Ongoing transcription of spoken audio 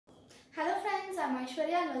I'm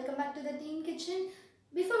Aishwarya and welcome back to the Teen Kitchen.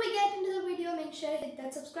 Before we get into the video, make sure you hit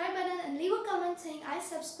that subscribe button and leave a comment saying I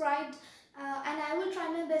subscribed, and I will try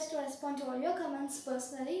my best to respond to all your comments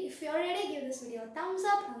personally. If you're ready, give this video a thumbs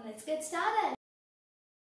up and let's get started.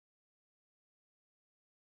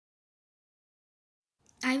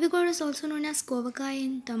 Ivy gourd is also known as kovakai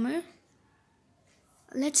in Tamil.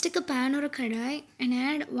 Let's take a pan or a kadai and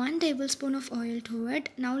add 1 tablespoon of oil to it.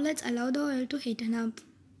 Now let's allow the oil to heaten up.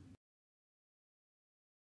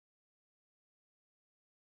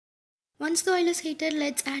 Once the oil is heated,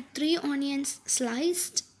 let's add 3 onions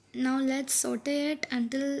sliced. Now let's saute it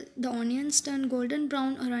until the onions turn golden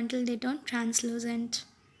brown or until they turn translucent.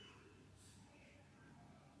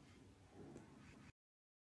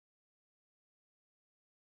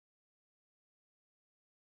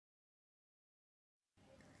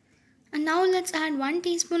 And now let's add 1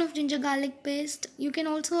 teaspoon of ginger garlic paste. You can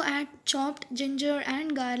also add chopped ginger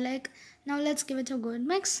and garlic. Now let's give it a good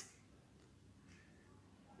mix.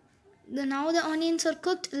 Now the onions are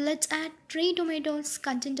cooked. Let's add 3 tomatoes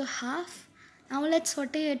cut into half. Now let's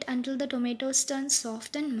saute it until the tomatoes turn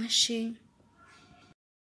soft and mushy.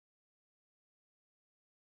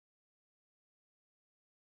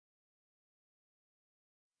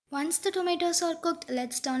 Once the tomatoes are cooked,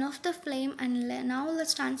 let's turn off the flame and now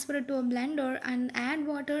let's transfer it to a blender and add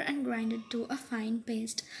water and grind it to a fine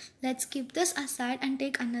paste. Let's keep this aside and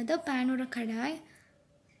take another pan or a kadai.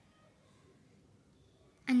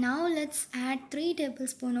 And now let's add 3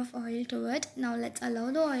 tablespoons of oil to it. Now let's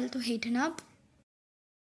allow the oil to heaten up.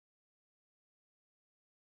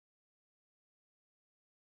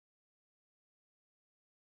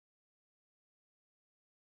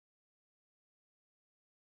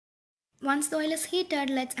 Once the oil is heated,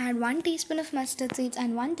 let's add 1 teaspoon of mustard seeds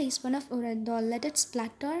and 1 teaspoon of urad dal. Let it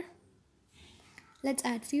splatter. Let's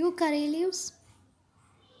add few curry leaves.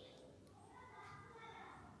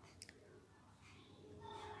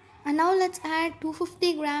 And now let's add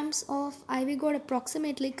 250 grams of ivy gourd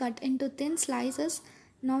approximately cut into thin slices.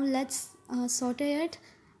 Now let's saute it.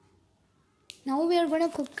 Now we are going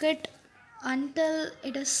to cook it until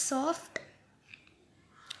it is soft.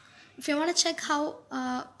 If you want to check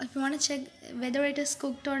whether it is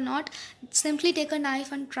cooked or not, simply take a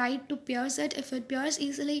knife and try to pierce it. If it pierces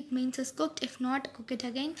easily, it means it's cooked. If not, cook it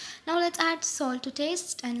again. Now let's add salt to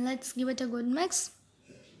taste and let's give it a good mix.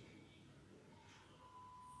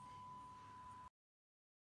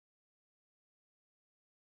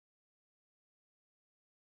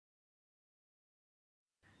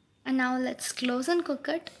 And now let's close and cook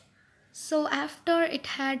it. So after it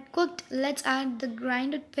had cooked, let's add the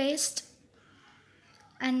grinded paste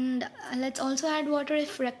and let's also add water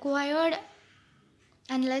if required,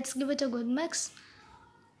 and let's give it a good mix.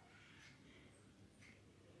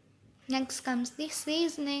 Next comes the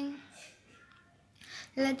seasoning.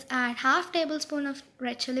 Let's add half tablespoon of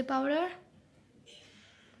red chili powder,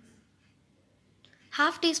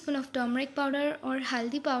 half teaspoon of turmeric powder or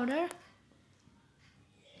haldi powder,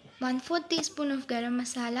 1/4 teaspoon of garam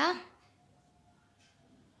masala,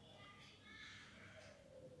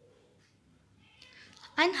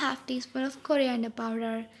 and half teaspoon of coriander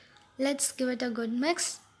powder. Let's give it a good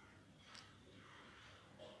mix.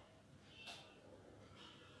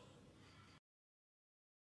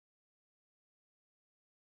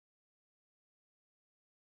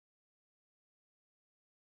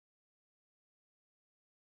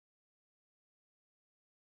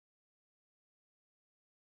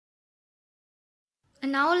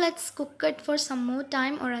 And now let's cook it for some more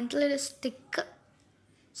time or until it is thick.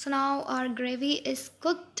 So now our gravy is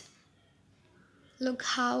cooked. Look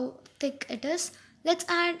how thick it is. Let's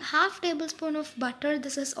add half tablespoon of butter.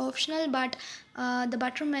 This is optional, but the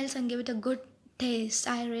butter melts and give it a good taste.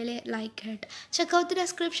 I really like it. Check out the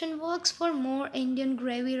description box for more Indian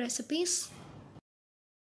gravy recipes.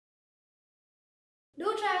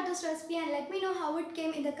 Do try out this recipe and let me know how it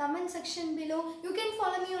came in the comment section below. You can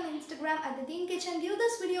follow me on Instagram at The Teen Kitchen. Give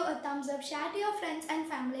this video a thumbs up, share to your friends and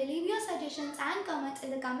family, leave your suggestions and comments in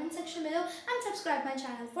the comment section below and subscribe my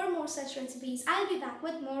channel for more such recipes. I'll be back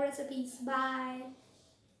with more recipes. Bye.